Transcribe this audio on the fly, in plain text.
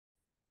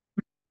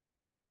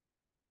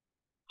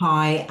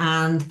Hi,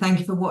 and thank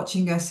you for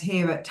watching us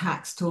here at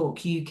Tax Talk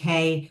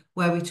UK,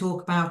 where we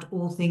talk about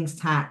all things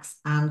tax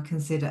and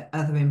consider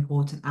other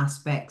important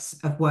aspects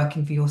of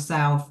working for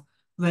yourself,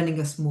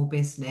 running a small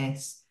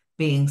business,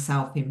 being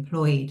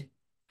self-employed.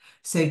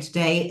 So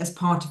today, as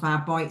part of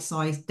our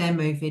bite-sized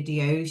demo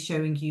videos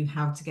showing you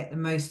how to get the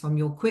most from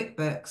your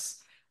QuickBooks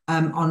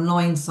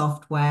online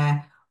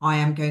software, I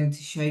am going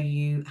to show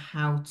you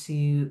how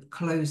to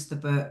close the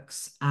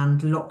books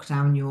and lock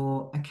down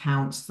your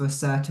accounts for a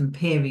certain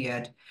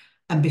period.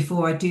 And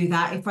before I do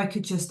that, if I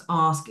could just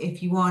ask,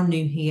 if you are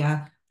new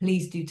here,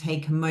 please do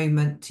take a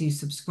moment to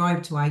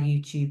subscribe to our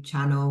YouTube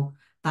channel.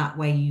 That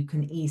way you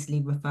can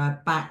easily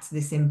refer back to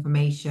this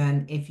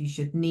information if you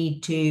should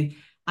need to,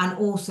 and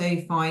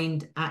also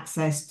find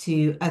access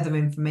to other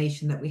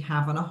information that we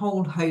have on a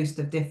whole host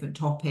of different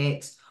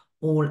topics,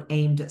 all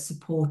aimed at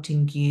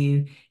supporting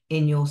you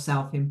in your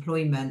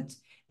self-employment.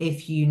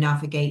 If you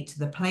navigate to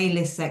the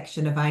playlist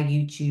section of our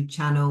YouTube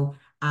channel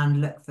and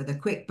look for the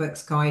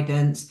QuickBooks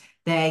guidance,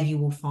 there you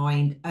will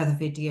find other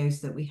videos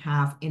that we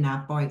have in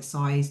our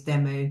bite-sized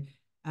demo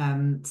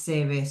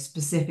series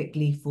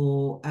specifically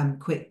for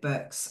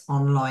QuickBooks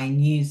online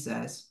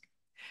users.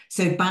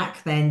 So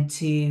back then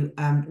to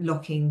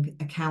locking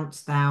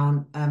accounts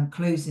down,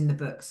 closing the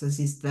books, as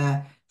is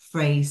the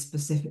phrase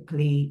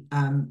specifically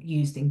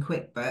used in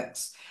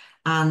QuickBooks.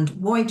 And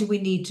why do we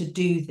need to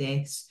do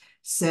this?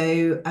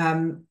 So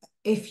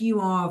if you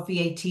are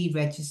VAT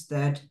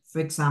registered, for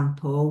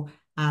example,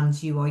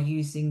 and you are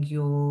using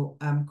your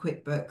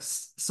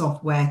QuickBooks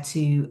software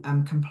to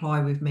comply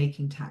with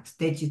Making Tax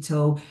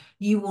Digital,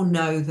 you will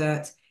know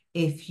that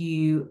if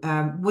you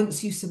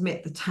once you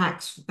submit the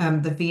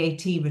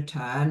VAT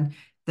return,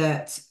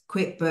 that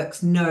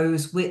QuickBooks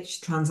knows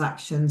which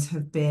transactions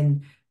have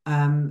been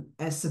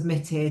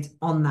submitted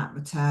on that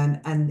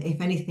return, and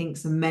if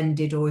anything's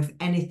amended or if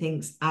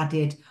anything's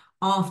added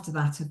after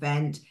that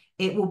event,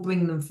 it will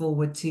bring them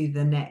forward to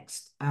the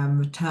next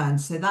return.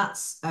 So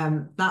that's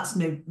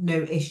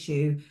no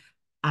issue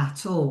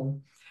at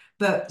all.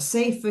 But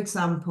say, for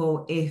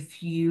example,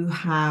 if you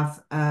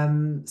have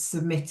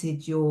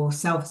submitted your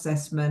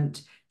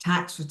self-assessment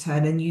tax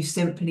return and you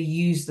simply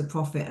use the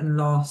profit and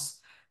loss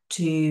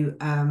to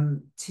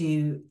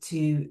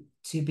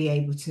be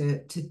able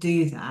to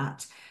do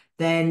that,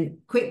 then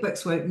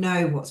QuickBooks won't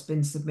know what's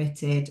been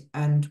submitted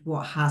and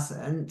what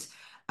hasn't.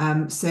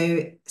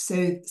 So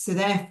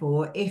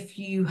therefore, if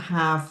you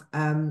have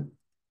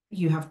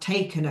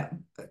taken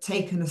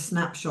a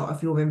snapshot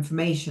of your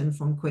information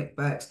from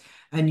QuickBooks,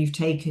 and you've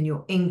taken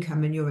your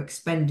income and your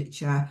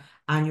expenditure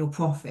and your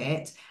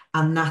profit,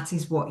 and that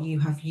is what you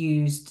have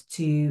used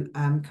to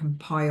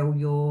compile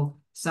your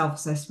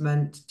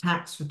self-assessment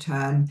tax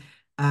return,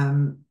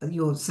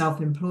 your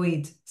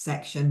self-employed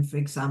section, for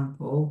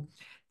example,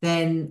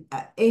 then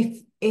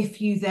if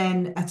you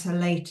then at a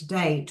later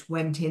date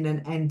went in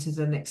and entered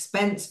an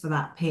expense for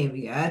that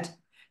period,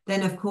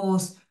 then of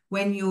course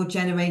when you're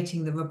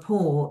generating the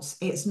reports,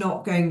 it's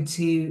not going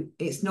to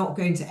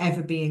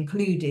ever be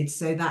included.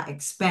 So that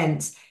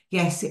expense,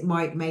 yes, it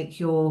might make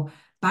your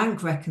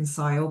bank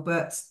reconcile,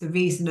 but the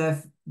reason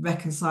of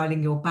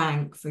reconciling your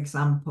bank, for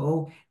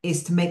example,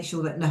 is to make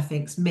sure that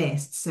nothing's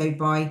missed. So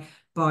by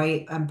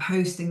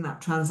posting that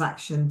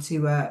transaction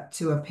to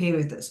a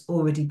period that's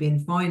already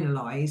been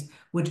finalised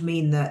would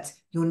mean that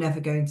you're never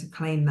going to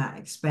claim that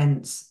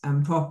expense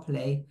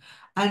properly.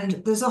 And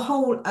there's a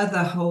whole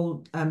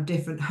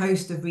different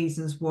host of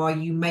reasons why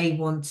you may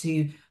want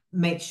to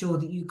make sure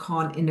that you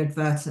can't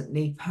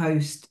inadvertently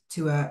post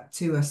to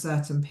a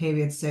certain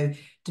period. So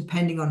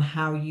depending on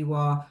how you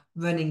are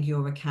running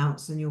your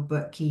accounts and your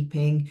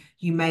bookkeeping,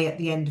 you may at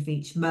the end of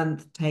each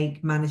month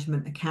take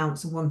management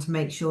accounts and want to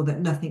make sure that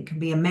nothing can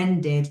be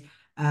amended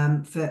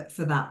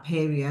for that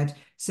period.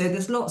 So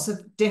there's lots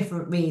of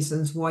different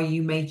reasons why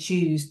you may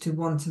choose to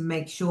want to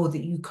make sure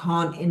that you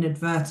can't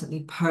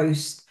inadvertently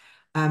post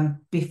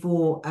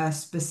before a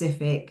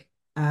specific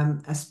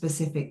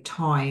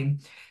time.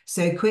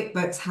 So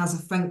QuickBooks has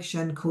a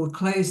function called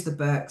close the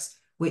books,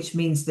 which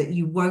means that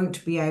you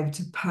won't be able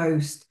to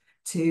post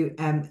to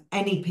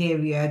any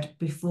period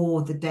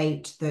before the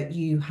date that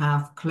you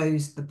have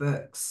closed the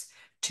books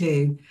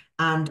to.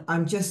 And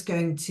I'm just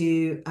going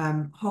to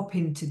hop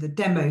into the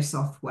demo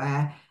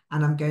software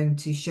and I'm going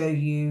to show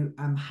you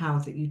how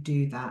that you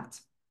do that.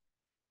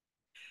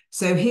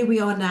 So here we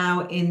are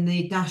now in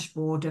the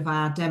dashboard of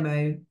our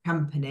demo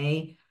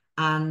company,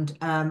 and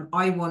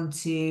I want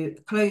to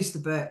close the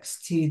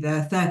books to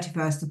the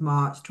 31st of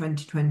March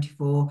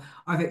 2024.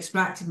 I've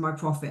extracted my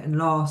profit and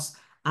loss,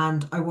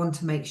 and I want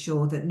to make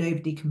sure that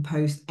nobody can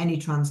post any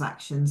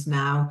transactions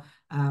now,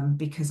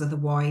 because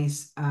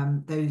otherwise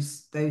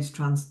those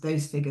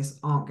figures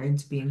aren't going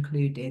to be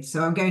included.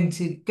 So I'm going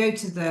to go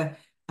to the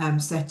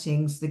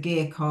settings, the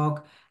gear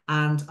cog,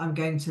 and I'm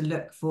going to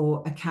look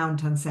for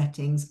account and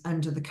settings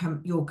under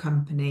the your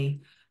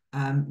company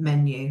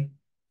menu.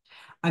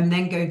 I'm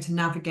then going to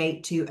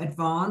navigate to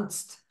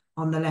advanced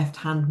on the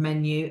left-hand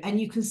menu, and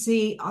you can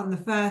see on the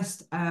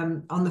first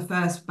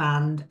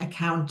band,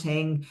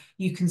 accounting,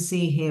 you can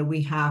see here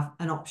we have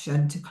an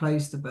option to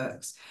close the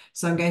books.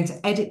 So I'm going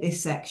to edit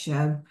this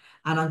section,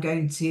 and I'm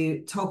going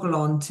to toggle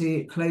on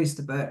to close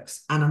the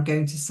books, and I'm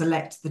going to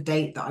select the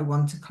date that I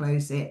want to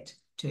close it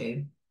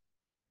to.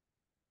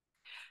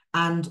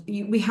 And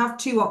we have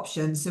two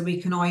options. So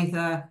we can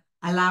either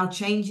allow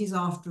changes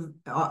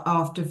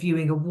after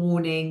viewing a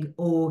warning,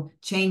 or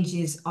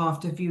changes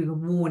after viewing a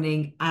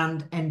warning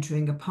and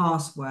entering a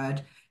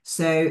password.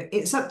 So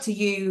it's up to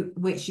you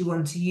which you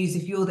want to use.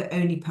 If you're the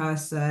only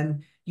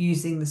person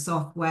using the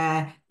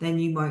software, then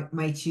you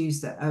may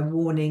choose that a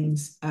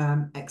warning's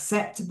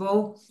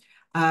acceptable.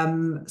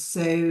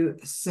 So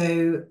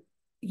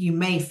you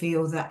may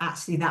feel that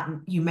actually that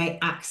you may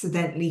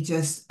accidentally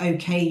just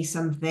okay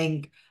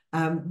something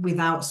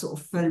without sort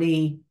of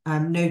fully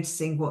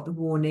noticing what the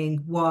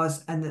warning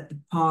was, and that the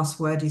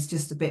password is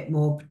just a bit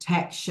more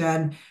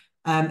protection.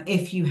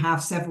 If you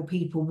have several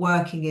people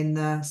working in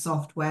the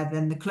software,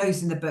 then the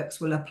closing the books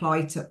will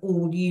apply to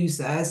all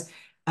users.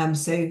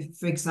 So,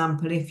 for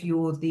example, if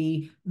you're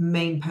the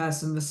main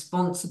person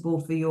responsible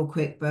for your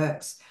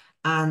QuickBooks,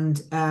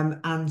 and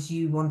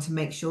you want to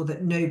make sure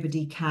that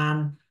nobody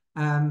can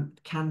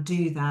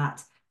do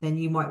that, then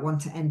you might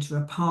want to enter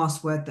a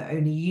password that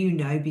only you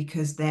know,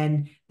 because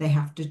then they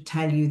have to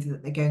tell you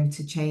that they're going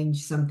to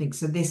change something.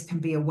 So this can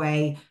be a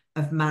way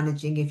of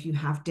managing if you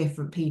have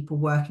different people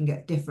working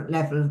at different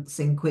levels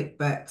in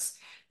QuickBooks,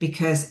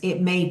 because it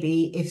may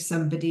be if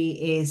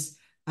somebody is,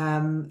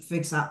 for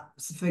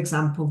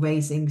example,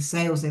 raising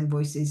sales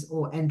invoices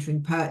or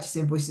entering purchase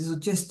invoices, or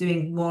just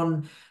doing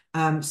one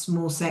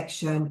small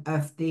section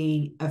of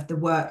the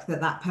work,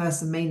 that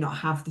person may not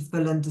have the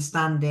full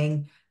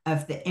understanding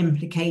of the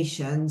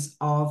implications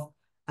of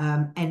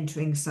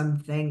entering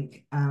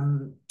something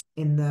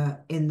in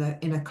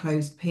a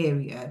closed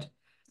period.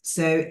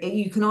 So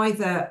you can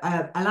either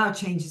allow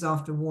changes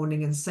after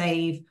warning and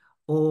save,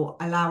 or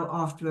allow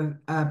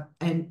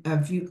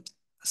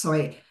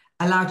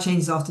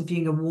changes after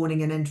viewing a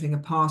warning and entering a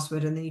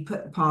password, and then you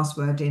put the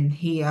password in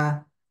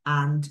here,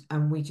 and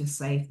we just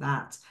save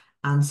that.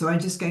 And so I'm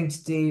just going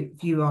to do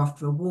view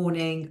after a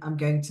warning. I'm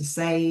going to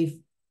save.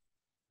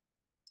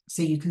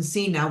 So you can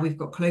see now we've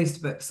got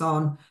closed books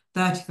on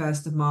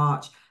 31st of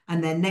March,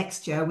 and then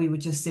next year we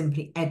would just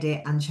simply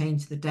edit and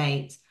change the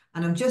date.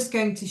 And I'm just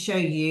going to show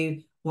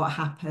you what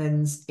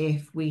happens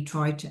if we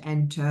try to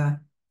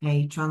enter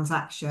a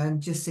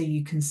transaction, just so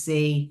you can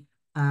see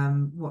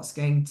what's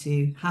going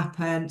to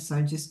happen. So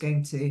I'm just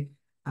going to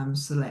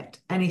select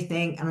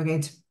anything, and I'm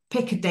going to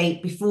pick a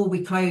date before we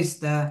close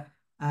the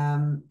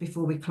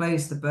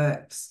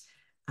books,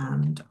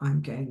 and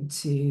I'm going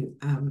to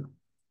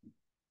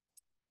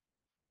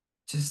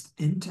just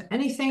enter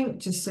anything,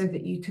 just so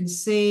that you can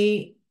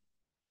see.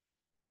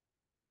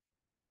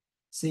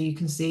 So you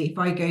can see if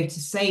I go to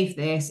save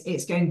this,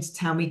 it's going to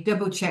tell me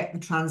double check the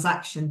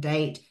transaction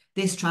date.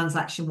 This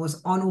transaction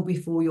was on or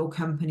before your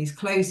company's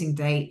closing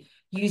date.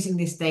 Using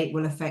this date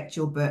will affect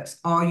your books.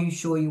 Are you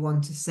sure you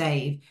want to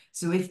save?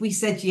 So if we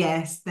said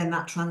yes, then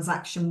that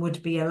transaction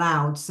would be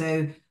allowed.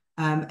 So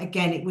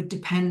again, it would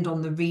depend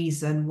on the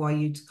reason why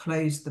you'd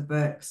close the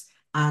books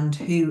and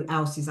who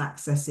else is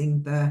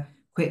accessing the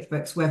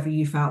QuickBooks, whether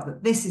you felt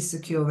that this is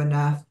secure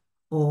enough,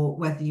 or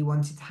whether you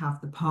wanted to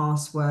have the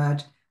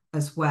password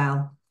as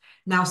well.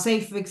 Now, say,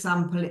 for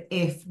example,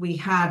 if we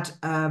had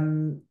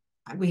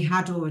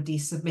already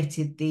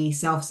submitted the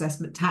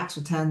self-assessment tax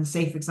return.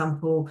 Say, for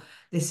example,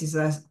 this is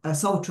a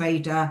sole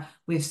trader.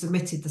 We've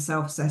submitted the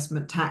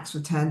self-assessment tax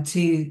return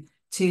to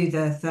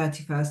the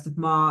 31st of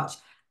March,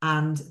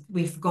 and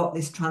we've got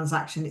this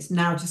transaction. It's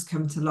now just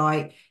come to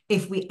light.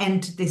 If we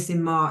entered this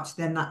in March,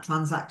 then that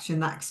transaction,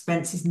 that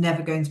expense is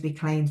never going to be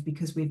claimed,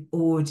 because we've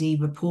already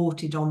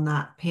reported on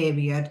that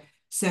period.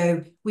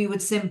 So we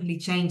would simply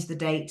change the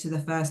date to the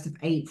 1st of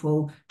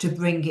April to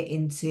bring it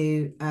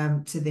into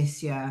to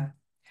this year.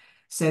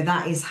 So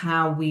that is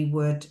how we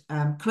would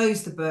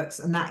close the books,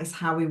 and that is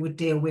how we would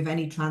deal with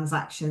any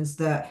transactions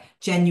that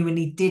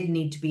genuinely did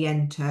need to be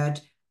entered,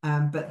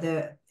 but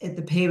the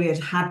period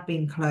had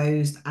been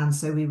closed, and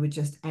so we would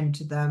just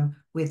enter them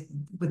with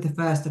the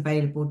first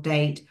available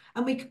date.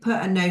 And we could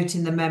put a note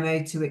in the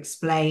memo to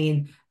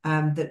explain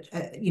that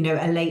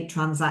a late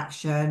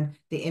transaction,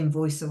 the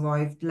invoice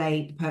arrived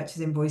late, the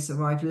purchase invoice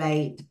arrived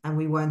late, and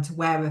we weren't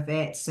aware of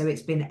it, so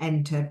it's been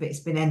entered, but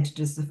it's been entered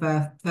as the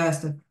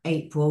 1st of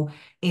April,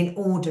 in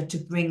order to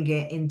bring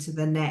it into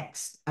the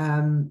next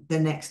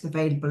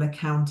available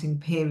accounting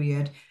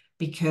period.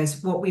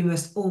 Because what we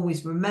must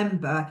always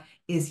remember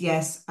is,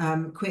 yes,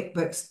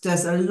 QuickBooks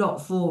does a lot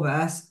for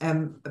us,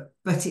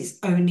 but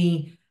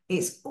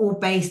it's all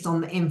based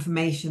on the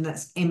information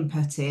that's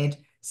inputted.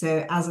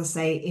 So as I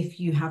say, if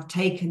you have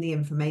taken the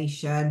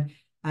information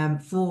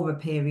for a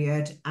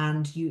period,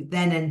 and you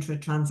then enter a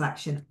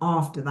transaction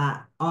after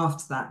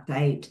that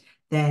date,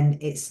 then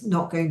it's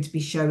not going to be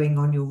showing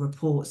on your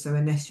report. So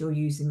unless you're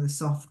using the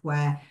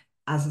software,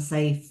 as I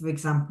say, for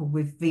example,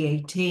 with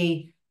VAT,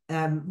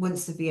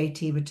 once the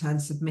VAT return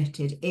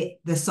submitted,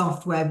 the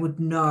software would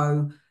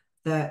know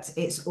that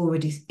it's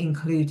already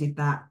included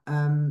that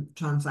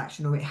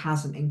transaction, or it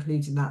hasn't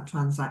included that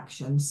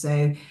transaction.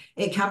 So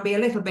it can be a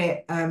little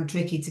bit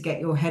tricky to get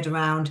your head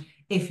around.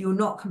 If you're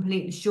not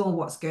completely sure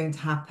what's going to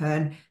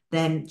happen,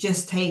 then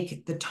just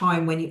take the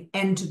time when you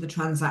enter the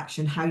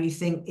transaction, how you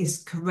think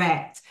is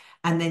correct,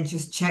 and then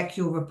just check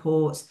your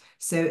reports.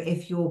 So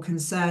if you're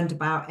concerned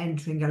about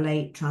entering a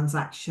late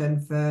transaction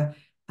for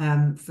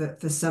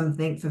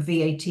something, for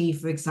VAT,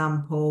 for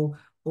example,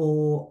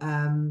 or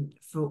on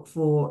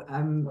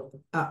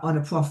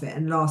a profit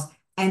and loss,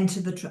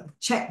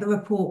 check the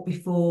report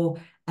before,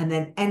 and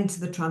then enter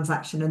the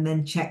transaction, and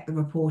then check the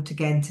report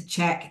again to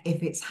check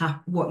if it's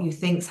what you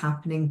think's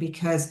happening.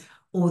 Because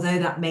although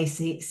that may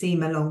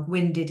seem a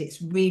long-winded,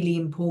 it's really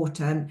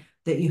important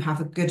that you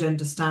have a good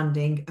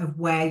understanding of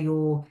where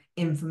your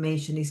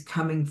information is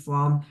coming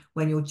from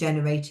when you're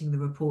generating the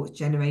reports,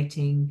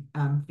 generating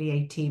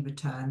VAT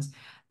returns.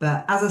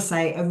 But as I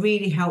say, a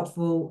really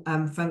helpful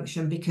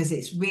function, because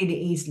it's really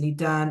easily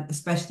done,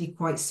 especially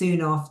quite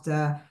soon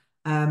after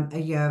a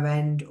year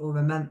end or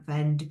a month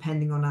end,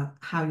 depending on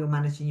how you're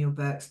managing your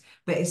books.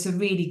 But it's a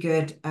really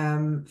good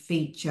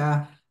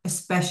feature,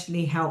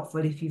 especially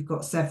helpful if you've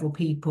got several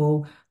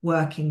people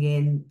working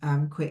in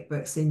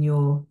QuickBooks in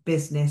your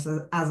business.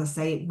 As I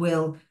say,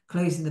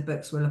 closing the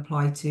books will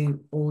apply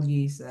to all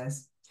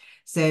users.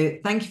 So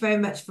thank you very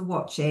much for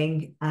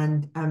watching,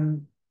 and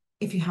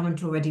if you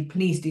haven't already,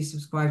 please do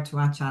subscribe to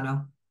our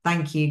channel.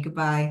 Thank you.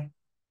 Goodbye.